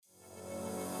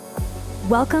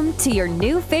Welcome to your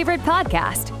new favorite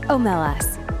podcast,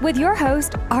 Omelas, with your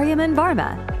host, Aryaman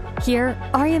Varma. Here,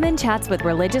 Aryaman chats with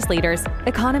religious leaders,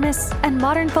 economists, and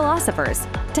modern philosophers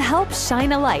to help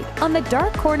shine a light on the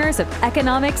dark corners of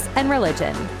economics and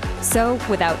religion. So,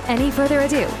 without any further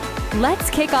ado, let's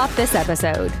kick off this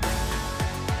episode.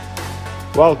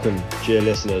 Welcome, dear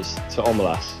listeners, to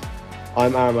Omelas.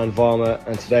 I'm Aryaman Varma,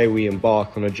 and today we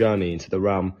embark on a journey into the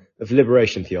realm of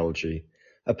liberation theology,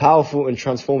 a powerful and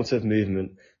transformative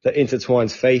movement that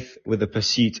intertwines faith with the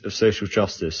pursuit of social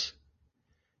justice.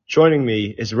 Joining me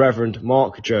is Rev'd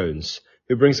Mark Jones,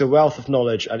 who brings a wealth of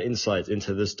knowledge and insight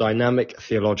into this dynamic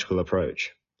theological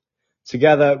approach.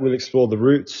 Together, we'll explore the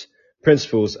roots,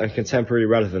 principles, and contemporary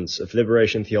relevance of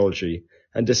liberation theology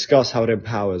and discuss how it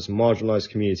empowers marginalized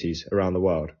communities around the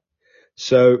world.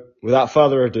 So, without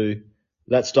further ado,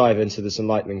 let's dive into this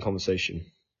enlightening conversation.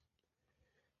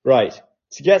 Right.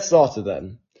 To get started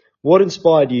then, what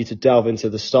inspired you to delve into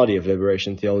the study of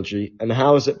liberation theology, and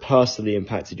how has it personally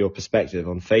impacted your perspective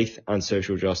on faith and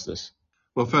social justice?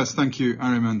 Well, first, thank you,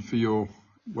 Aryaman, for your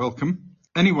welcome.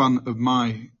 Anyone of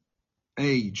my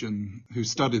age and who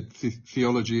studied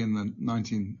theology in the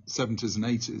 1970s and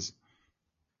 80s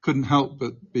couldn't help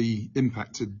but be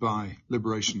impacted by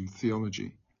liberation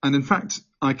theology. And in fact,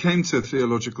 I came to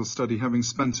theological study having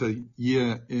spent a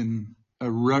year in a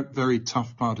very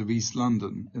tough part of East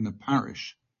London in a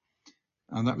parish,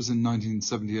 and that was in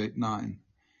 1978-9.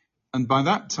 And by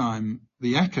that time,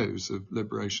 the echoes of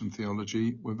liberation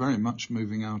theology were very much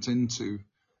moving out into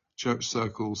church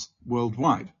circles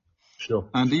worldwide. Sure.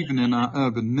 And even in our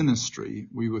urban ministry,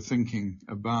 we were thinking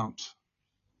about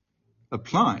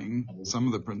applying some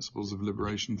of the principles of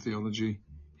liberation theology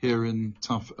here in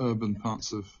tough urban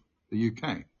parts of the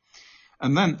UK.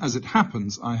 And then, as it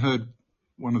happens, I heard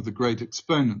one of the great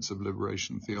exponents of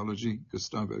liberation theology,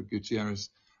 Gustavo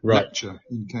Gutierrez, lecture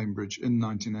in Cambridge in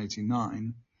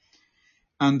 1989.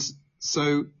 And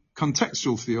so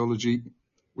contextual theology,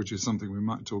 which is something we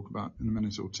might talk about in a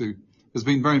minute or two, has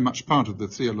been very much part of the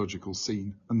theological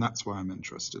scene, and that's why I'm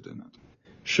interested in it.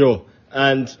 Sure.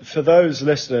 And for those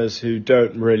listeners who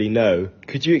don't really know,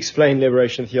 could you explain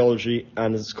liberation theology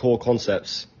and its core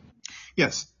concepts?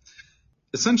 Yes.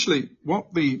 Essentially,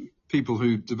 what the people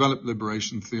who developed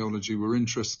liberation theology were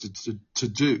interested to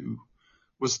do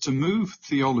was to move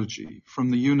theology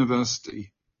from the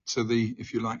university to the,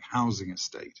 if you like, housing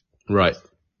estate. Right.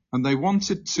 And they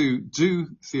wanted to do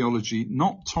theology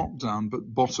not top down,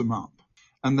 but bottom up.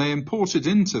 And they imported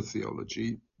into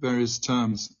theology various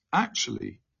terms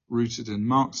actually rooted in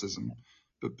Marxism,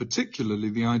 but particularly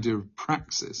the idea of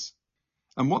praxis.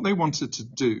 And what they wanted to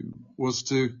do was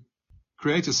to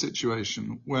create a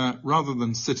situation where, rather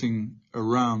than sitting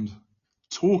around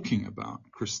talking about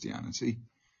Christianity,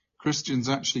 Christians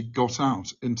actually got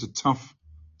out into tough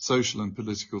social and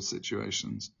political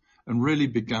situations and really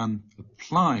began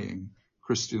applying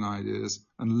Christian ideas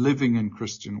and living in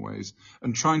Christian ways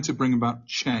and trying to bring about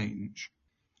change.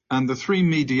 And the three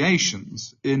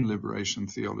mediations in liberation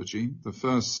theology, the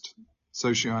first,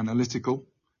 socio-analytical,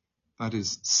 that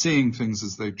is, seeing things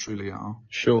as they truly are.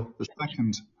 Sure. The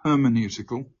second,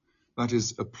 hermeneutical, that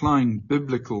is, applying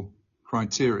biblical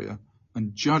criteria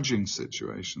and judging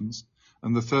situations.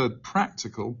 And the third,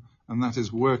 practical, and that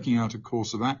is working out a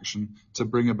course of action to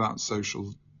bring about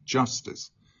social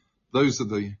justice. Those are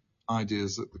the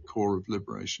ideas at the core of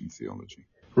liberation theology.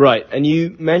 Right. And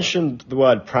you mentioned the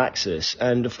word praxis,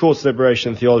 and of course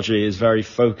liberation theology is very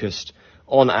focused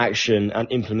on action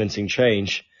and implementing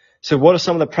change. So what are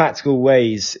some of the practical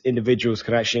ways individuals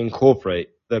can actually incorporate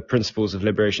the principles of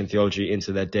liberation theology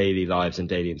into their daily lives and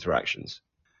daily interactions?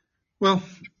 Well,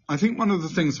 I think one of the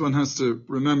things one has to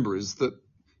remember is that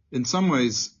in some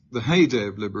ways the heyday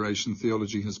of liberation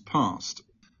theology has passed.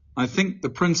 I think the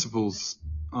principles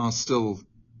are still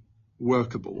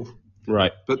workable.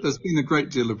 Right. But there's been a great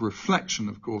deal of reflection,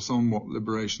 of course, on what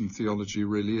liberation theology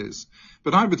really is.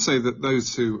 But I would say that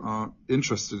those who are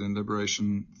interested in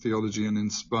liberation theology and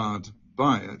inspired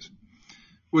by it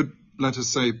would, let us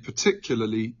say,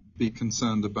 particularly be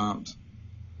concerned about,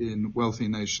 in wealthy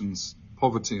nations,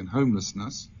 poverty and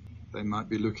homelessness. They might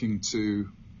be looking to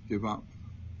give up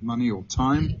money or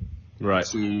time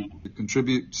to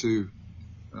contribute to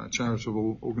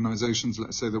charitable organizations,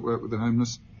 let's say, that work with the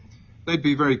homeless. They'd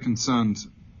be very concerned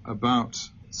about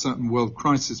certain world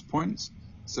crisis points.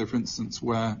 So, for instance,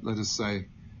 where, let us say,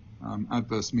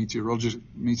 adverse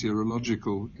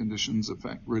meteorological conditions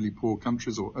affect really poor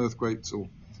countries, or earthquakes or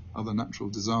other natural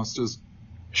disasters,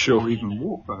 Sure. or even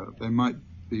warfare. They might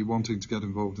be wanting to get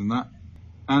involved in that.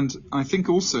 And I think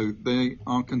also they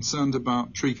are concerned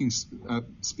about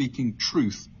speaking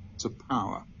truth to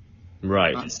power.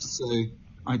 Right. That's to say,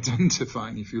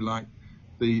 identifying, if you like,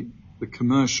 the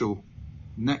commercial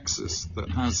nexus that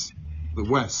has the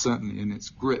West certainly in its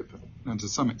grip, and to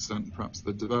some extent perhaps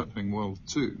the developing world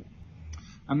too.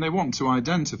 And they want to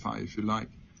identify, if you like,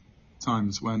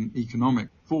 times when economic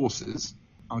forces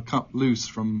are cut loose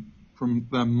from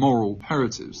their moral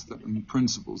imperatives and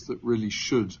principles that really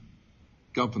should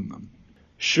govern them.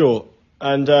 Sure.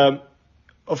 And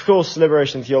of course,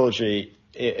 liberation theology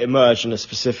emerged in a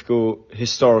specific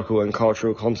historical and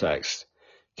cultural context.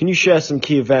 Can you share some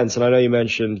key events? And I know you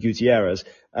mentioned Gutierrez,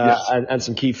 Yes. and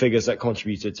some key figures that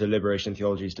contributed to liberation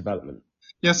theology's development.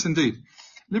 Yes, indeed.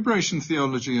 Liberation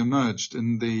theology emerged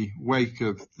in the wake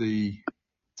of the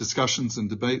discussions and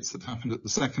debates that happened at the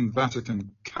Second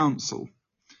Vatican Council.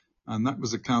 And that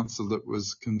was a council that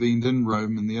was convened in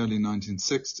Rome in the early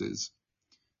 1960s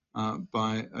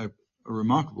by a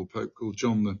remarkable pope called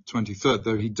John the 23rd,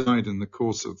 though he died in the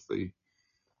course of the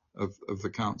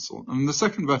council. And the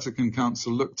Second Vatican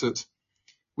Council looked at,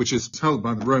 which is held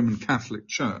by the Roman Catholic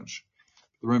Church.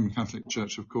 The Roman Catholic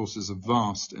Church, of course, is a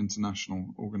vast international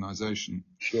organization.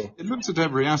 Sure. It looked at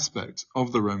every aspect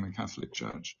of the Roman Catholic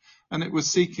Church, and it was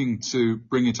seeking to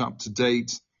bring it up to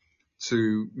date,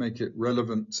 to make it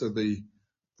relevant to the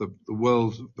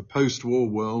world, the post-war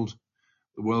world,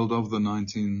 the world of the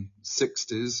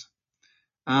 1960s.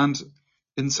 And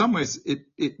in some ways,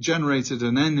 it generated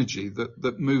an energy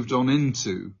that moved on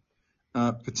into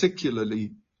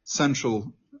particularly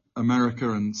Central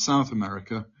America and South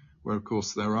America, where, of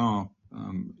course, there are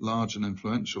large and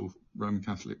influential Roman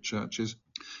Catholic churches.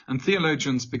 And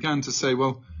theologians began to say,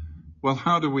 well,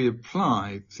 how do we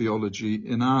apply theology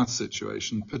in our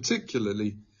situation,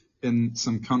 particularly in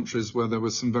some countries where there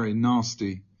were some very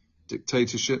nasty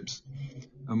dictatorships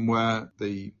and where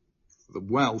the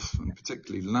wealth, and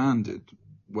particularly landed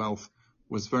wealth,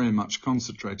 was very much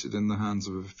concentrated in the hands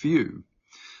of a few.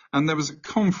 And there was a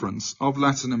conference of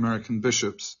Latin American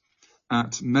bishops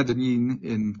at Medellin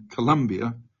in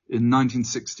Colombia in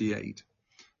 1968.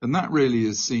 And that really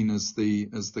is seen as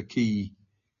the key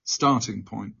starting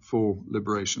point for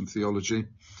liberation theology.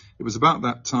 It was about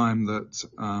that time that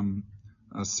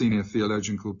a senior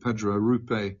theologian called Pedro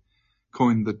Arrupe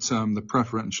coined the term the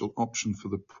preferential option for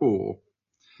the poor.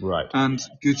 Right. And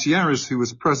Gutierrez, who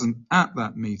was present at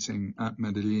that meeting at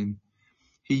Medellin,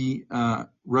 he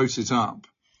wrote it up.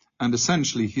 And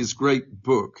essentially his great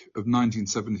book of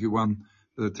 1971,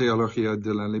 the Theologia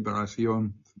de la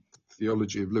Liberación,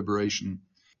 Theology of Liberation,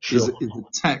 Sure. is a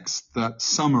text that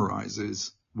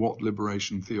summarizes what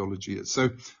liberation theology is. So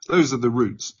those are the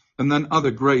roots. And then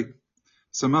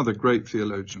some other great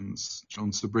theologians,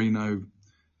 John Sobrino,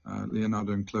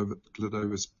 Leonardo and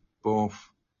Clodovis Boff,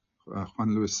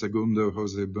 Juan Luis II,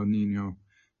 Jose Bonino,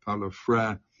 Paulo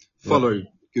Freire, followed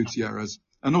Gutierrez,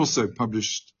 and also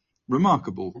published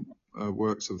remarkable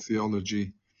works of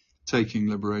theology, taking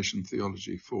liberation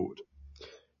theology forward.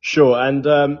 Sure.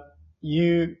 And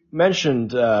you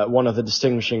mentioned one of the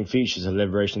distinguishing features of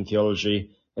liberation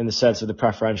theology in the sense of the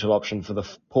preferential option for the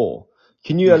poor.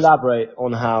 Can you elaborate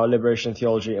on how liberation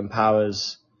theology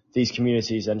empowers these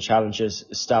communities and challenges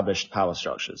established power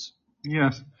structures?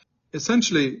 Yes.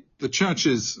 Essentially, the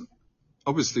churches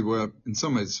obviously were in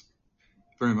some ways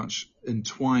very much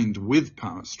entwined with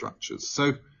power structures.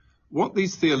 So what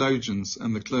these theologians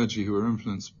and the clergy who were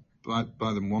influenced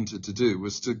by them wanted to do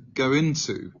was to go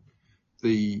into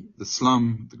the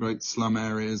great slum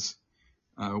areas,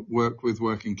 work with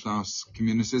working class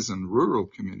communities and rural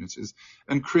communities,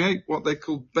 and create what they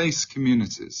call base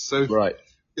communities. So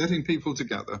getting people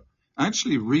together,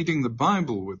 actually reading the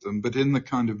Bible with them, but in the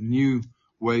kind of new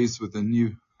ways with a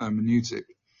new hermeneutic,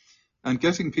 and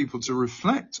getting people to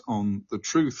reflect on the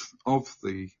truth of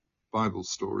the Bible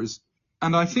stories.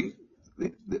 And I think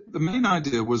the main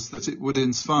idea was that it would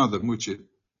inspire them, which it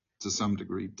to some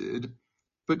degree did,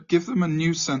 but give them a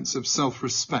new sense of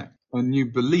self-respect, a new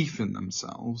belief in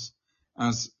themselves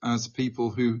as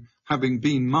people who, having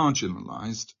been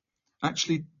marginalized,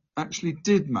 actually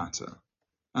did matter,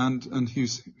 and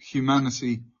whose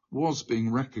humanity was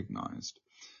being recognized.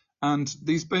 And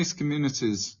these base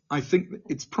communities, I think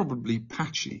it's probably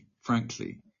patchy,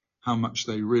 frankly, how much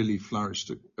they really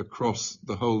flourished across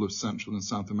the whole of Central and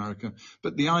South America.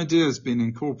 But the idea has been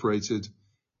incorporated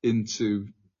into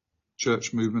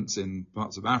church movements in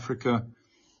parts of Africa,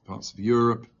 parts of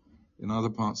Europe, in other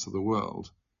parts of the world.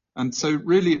 And so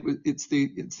really it's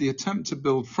the attempt to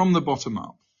build from the bottom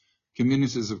up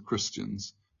communities of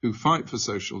Christians who fight for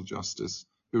social justice,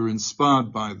 who are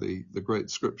inspired by the great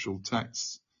scriptural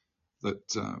texts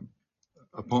that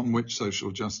upon which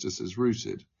social justice is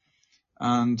rooted,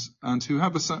 and who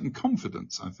have a certain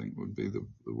confidence, I think would be the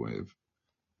way of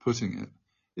putting it,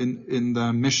 in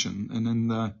their mission and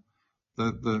in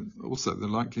also the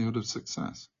likelihood of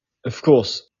success. Of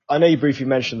course. I know you briefly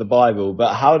mentioned the Bible,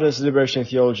 but how does liberation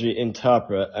theology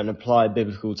interpret and apply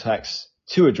biblical texts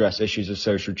to address issues of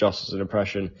social justice and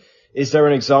oppression? Is there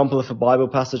an example of a Bible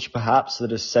passage, perhaps,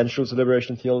 that is central to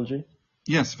liberation theology?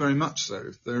 Yes, very much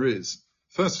so. There is.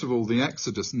 First of all, the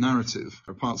Exodus narrative,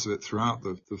 are parts of it throughout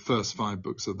the first 5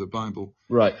 books of the Bible.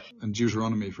 Right. And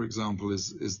Deuteronomy, for example,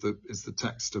 is the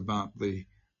text about the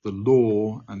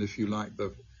law and, if you like,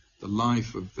 the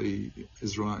life of the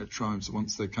Israelite tribes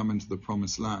once they come into the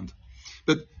promised land.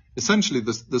 But essentially,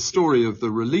 the story of the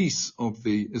release of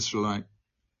the Israelite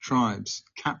tribes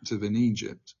captive in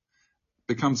Egypt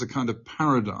becomes a kind of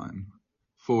paradigm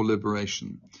for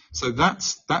liberation. So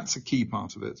that's a key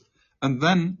part of it. And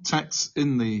then texts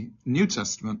in the New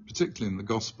Testament, particularly in the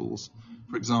Gospels,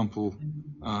 for example,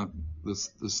 the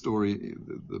story,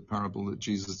 the parable that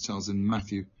Jesus tells in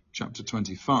Matthew chapter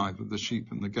 25 of the sheep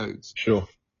and the goats. Sure.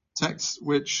 Texts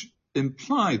which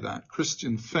imply that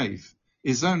Christian faith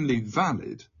is only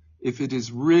valid if it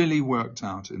is really worked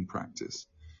out in practice.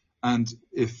 And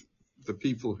if the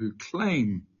people who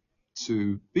claim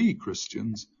to be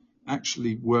Christians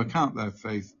actually work out their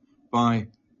faith by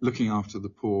looking after the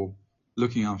poor,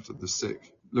 looking after the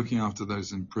sick, looking after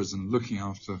those in prison, looking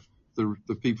after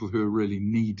the people who are really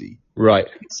needy Right.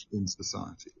 in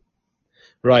society.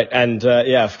 Right, and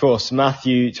of course,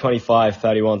 Matthew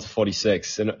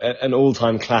 25:31-46, an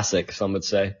all-time classic, some would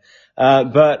say.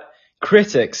 But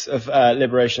critics of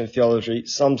liberation theology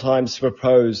sometimes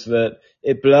propose that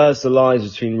it blurs the lines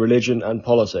between religion and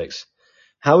politics.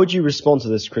 How would you respond to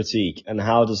this critique, and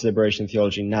how does liberation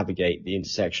theology navigate the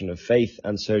intersection of faith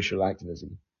and social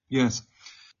activism? Yes.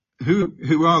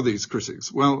 Who are these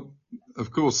critics? Well, of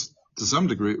course, to some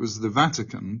degree, it was the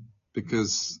Vatican,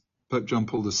 because Pope John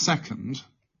Paul II,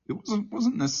 it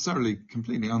wasn't necessarily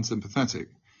completely unsympathetic,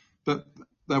 but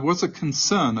there was a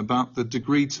concern about the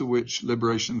degree to which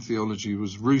liberation theology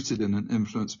was rooted in and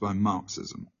influenced by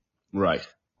Marxism. Right.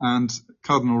 And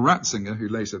Cardinal Ratzinger, who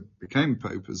later became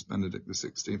Pope as Benedict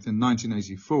XVI, in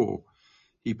 1984,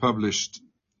 he published,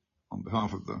 on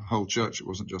behalf of the whole church, it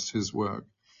wasn't just his work,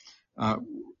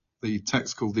 the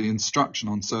text called The Instruction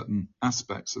on Certain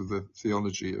Aspects of the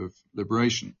Theology of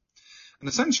Liberation. And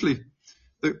essentially,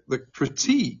 the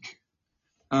critique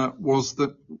was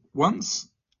that once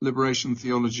liberation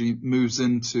theology moves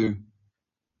into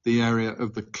the area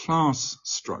of the class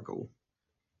struggle,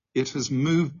 it has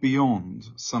moved beyond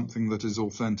something that is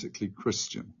authentically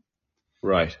Christian.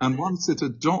 Right. And once it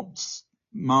adopts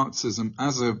Marxism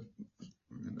as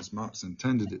Marx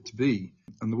intended it to be,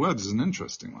 and the word is an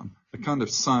interesting one, a kind of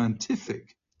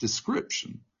scientific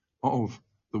description of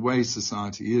the way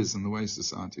society is and the way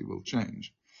society will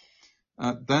change,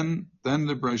 then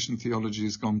liberation theology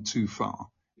has gone too far.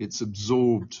 It's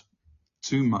absorbed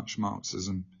too much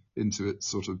Marxism into its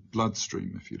sort of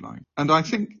bloodstream, if you like. And I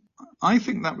think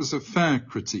that was a fair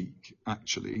critique,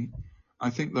 actually. I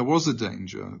think there was a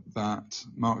danger that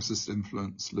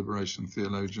Marxist-influenced liberation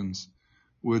theologians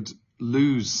would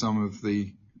lose some of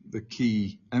the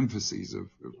key emphases of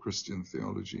Christian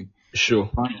theology. Sure.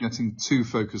 By getting too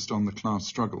focused on the class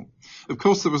struggle. Of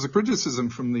course, there was a criticism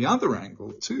from the other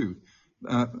angle, too.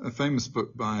 A famous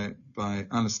book by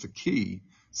Alistair Key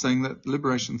saying that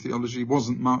liberation theology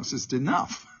wasn't Marxist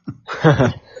enough.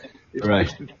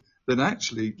 Right. That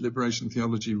actually liberation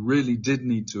theology really did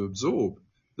need to absorb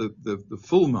the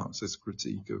full Marxist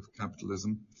critique of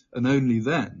capitalism, and only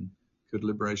then could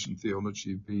liberation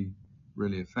theology be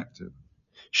really effective.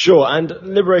 Sure, and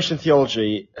liberation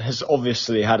theology has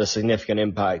obviously had a significant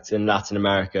impact in Latin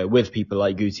America with people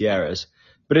like Gutierrez,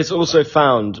 but it's also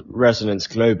found resonance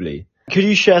globally. Could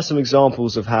you share some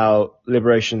examples of how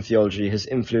liberation theology has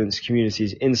influenced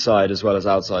communities inside as well as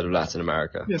outside of Latin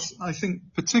America? Yes, I think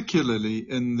particularly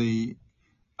in the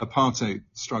apartheid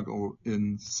struggle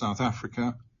in South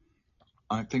Africa,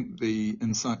 I think the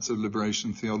insights of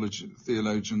liberation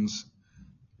theologians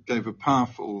gave a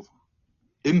powerful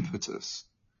impetus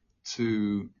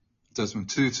to Desmond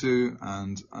Tutu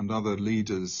and other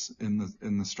leaders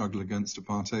in the struggle against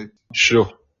apartheid.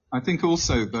 Sure. I think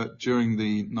also that during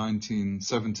the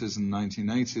 1970s and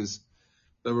 1980s,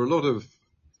 there were a lot of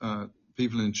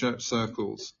people in church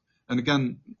circles, and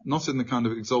again, not in the kind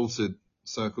of exalted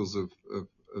circles of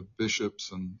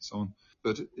bishops and so on,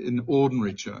 but in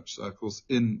ordinary church circles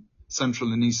in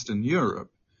Central and Eastern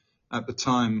Europe at the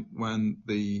time when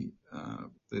the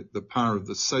power of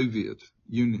the Soviet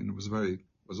Union was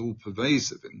all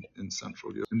pervasive in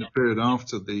Central Europe. In the period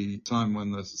after the time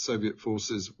when the Soviet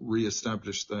forces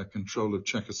re-established their control of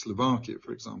Czechoslovakia,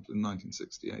 for example, in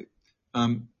 1968.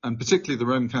 And particularly the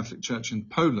Roman Catholic Church in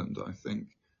Poland, I think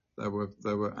there were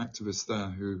activists there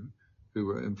who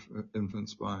were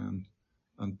influenced by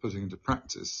and putting into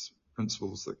practice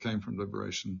principles that came from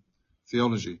liberation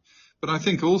theology. But I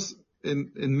think also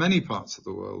in many parts of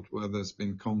the world where there's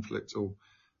been conflict, or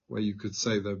where you could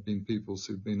say there have been peoples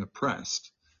who've been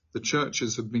oppressed, the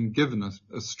churches have been given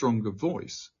a stronger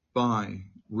voice by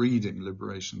reading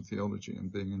liberation theology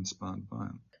and being inspired by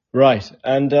it. Right.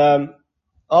 And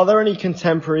are there any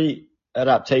contemporary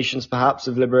adaptations, perhaps,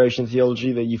 of liberation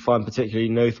theology that you find particularly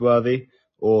noteworthy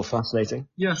or fascinating?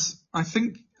 Yes, I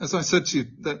think, as I said to you,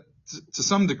 that to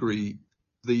some degree,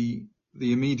 the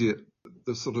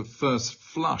sort of first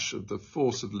flush of the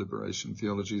force of liberation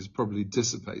theology is probably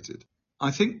dissipated.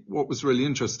 I think what was really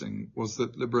interesting was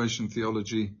that liberation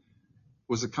theology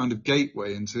was a kind of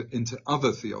gateway into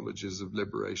other theologies of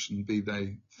liberation, be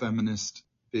they feminist,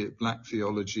 be it black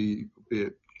theology, be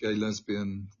it gay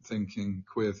lesbian thinking,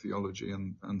 queer theology,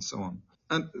 and so on.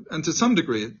 And to some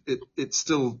degree, it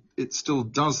still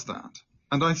does that.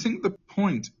 And I think the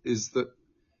point is that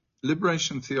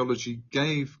liberation theology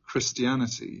gave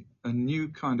Christianity a new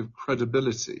kind of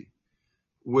credibility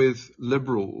with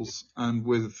liberals and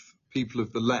with people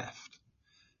of the left.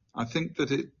 I think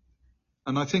that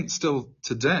and I think still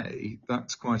today,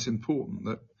 that's quite important,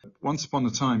 that once upon a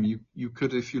time you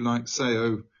could, if you like, say,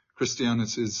 oh,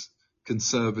 Christianity is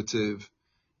conservative,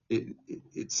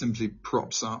 it simply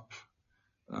props up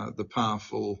the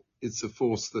powerful, it's a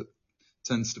force that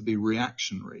tends to be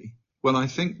reactionary. Well, I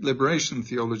think liberation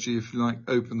theology, if you like,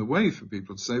 opened the way for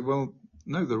people to say, well,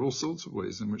 no, there are all sorts of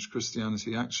ways in which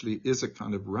Christianity actually is a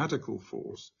kind of radical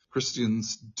force.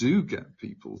 Christians do get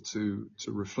people to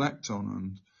reflect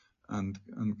on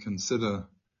and consider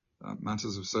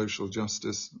matters of social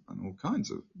justice and all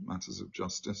kinds of matters of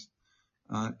justice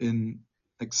in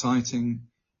exciting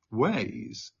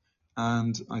ways.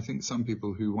 And I think some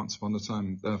people who once upon a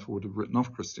time therefore would have written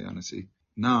off Christianity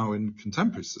now in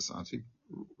contemporary society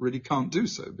really can't do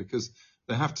so, because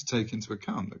they have to take into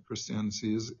account that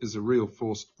Christianity is a real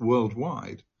force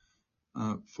worldwide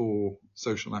for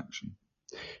social action.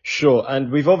 Sure.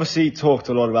 And we've obviously talked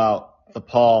a lot about the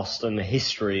past and the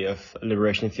history of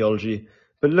liberation theology,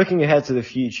 but looking ahead to the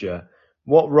future,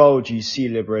 what role do you see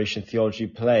liberation theology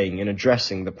playing in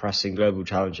addressing the pressing global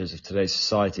challenges of today's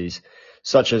societies,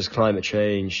 such as climate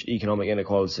change, economic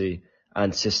inequality,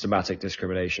 and systematic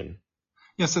discrimination?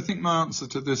 Yes, I think my answer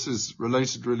to this is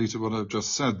related really to what I've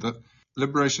just said, that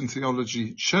liberation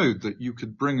theology showed that you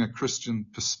could bring a Christian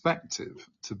perspective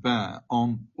to bear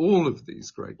on all of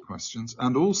these great questions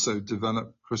and also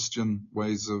develop Christian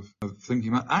ways of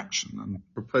thinking about action and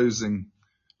proposing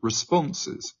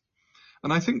responses.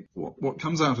 And I think what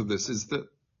comes out of this is that,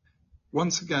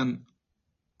 once again,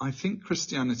 I think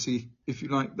Christianity, if you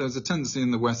like, there's a tendency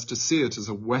in the West to see it as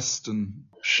a Western,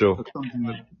 Sure, as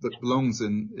something that belongs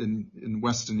in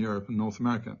Western Europe and North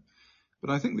America. But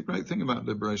I think the great thing about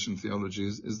liberation theology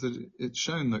is that it's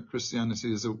shown that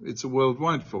Christianity it's a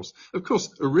worldwide force. Of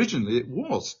course, originally it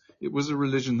was a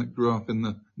religion that grew up in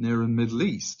the Near and Middle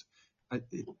East.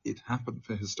 It happened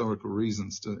for historical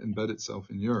reasons to embed itself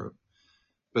in Europe.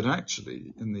 But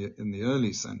actually, in the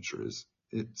early centuries,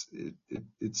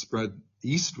 it spread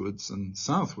eastwards and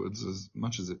southwards as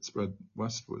much as it spread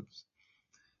westwards.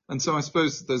 And so I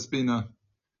suppose there's been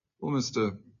almost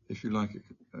a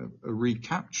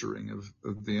recapturing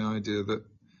of the idea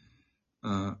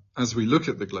that as we look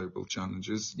at the global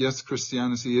challenges, yes,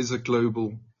 Christianity is a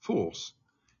global force,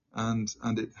 and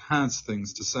it has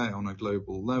things to say on a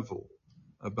global level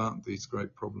about these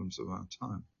great problems of our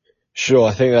time. Sure,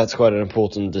 I think that's quite an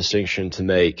important distinction to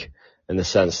make, in the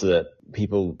sense that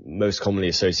people most commonly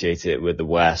associate it with the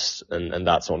West, and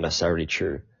that's not necessarily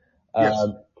true. Yes.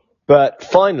 But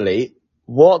finally,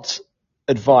 what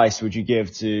advice would you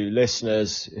give to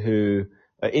listeners who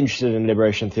are interested in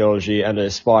liberation theology and are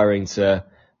aspiring to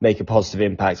make a positive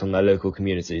impact on their local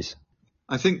communities?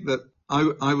 I think that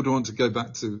I would want to go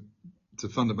back to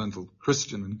fundamental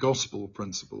Christian and gospel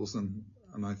principles, and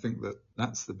I think that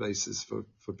that's the basis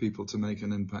for people to make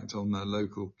an impact on their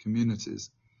local communities.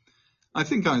 I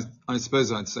think I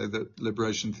suppose I'd say that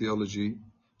liberation theology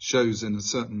shows in a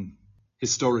certain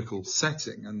historical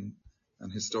setting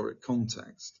and historic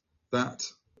context that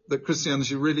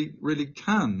Christianity really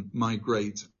can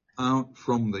migrate out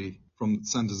from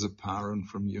centers of power and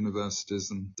from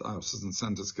universities and diocesan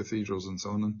centers, cathedrals and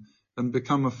so on, and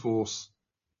become a force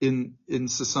in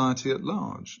society at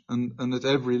large and at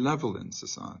every level in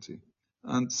society.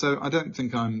 And so I don't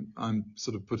think I'm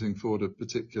sort of putting forward a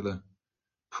particular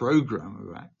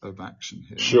program of action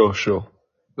here. Sure.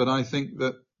 But I think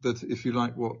that that, if you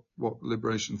like, what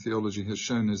liberation theology has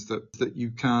shown is that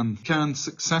you can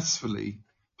successfully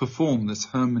perform this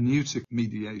hermeneutic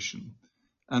mediation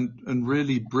and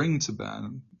really bring to bear.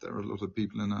 There are a lot of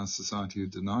people in our society who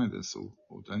deny this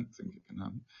or don't think it can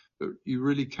happen, but you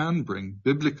really can bring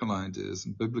biblical ideas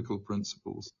and biblical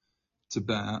principles to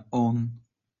bear on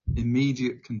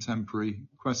immediate contemporary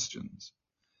questions.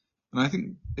 And I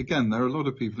think, again, there are a lot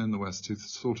of people in the West who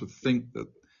sort of think that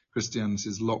Christianity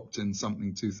is locked in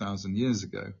something 2,000 years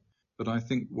ago. But I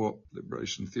think what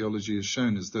liberation theology has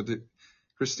shown is that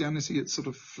Christianity, it sort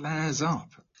of flares up.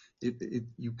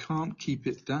 You can't keep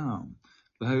it down.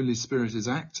 The Holy Spirit is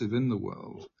active in the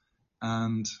world,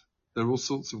 and there are all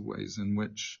sorts of ways in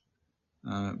which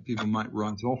people might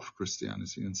write off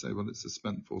Christianity and say, well, it's a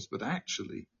spent force, but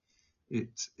actually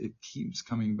it keeps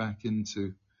coming back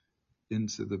into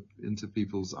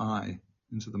people's eye,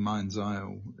 into the mind's eye,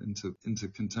 or into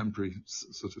contemporary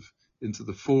sort of into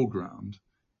the foreground,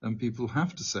 and people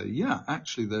have to say, yeah,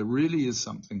 actually there really is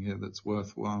something here that's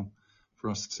worthwhile for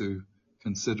us to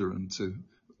consider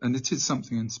and it is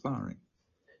something inspiring.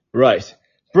 Right.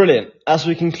 Brilliant. As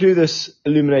we conclude this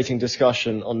illuminating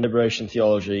discussion on liberation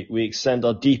theology, we extend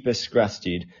our deepest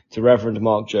gratitude to Reverend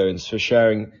Mark Jones for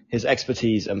sharing his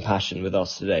expertise and passion with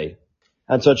us today.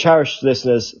 And to our cherished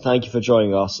listeners, thank you for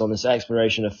joining us on this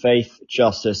exploration of faith,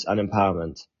 justice, and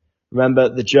empowerment. Remember,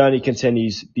 the journey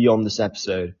continues beyond this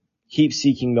episode. Keep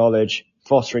seeking knowledge,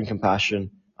 fostering compassion,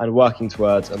 and working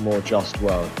towards a more just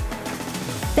world.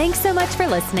 Thanks so much for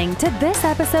listening to this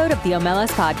episode of the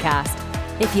Omelas Podcast.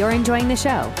 If you're enjoying the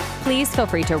show, please feel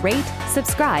free to rate,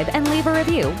 subscribe, and leave a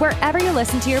review wherever you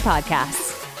listen to your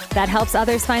podcasts. That helps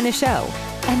others find the show,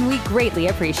 and we greatly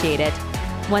appreciate it.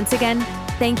 Once again,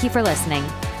 thank you for listening,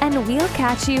 and we'll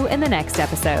catch you in the next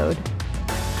episode.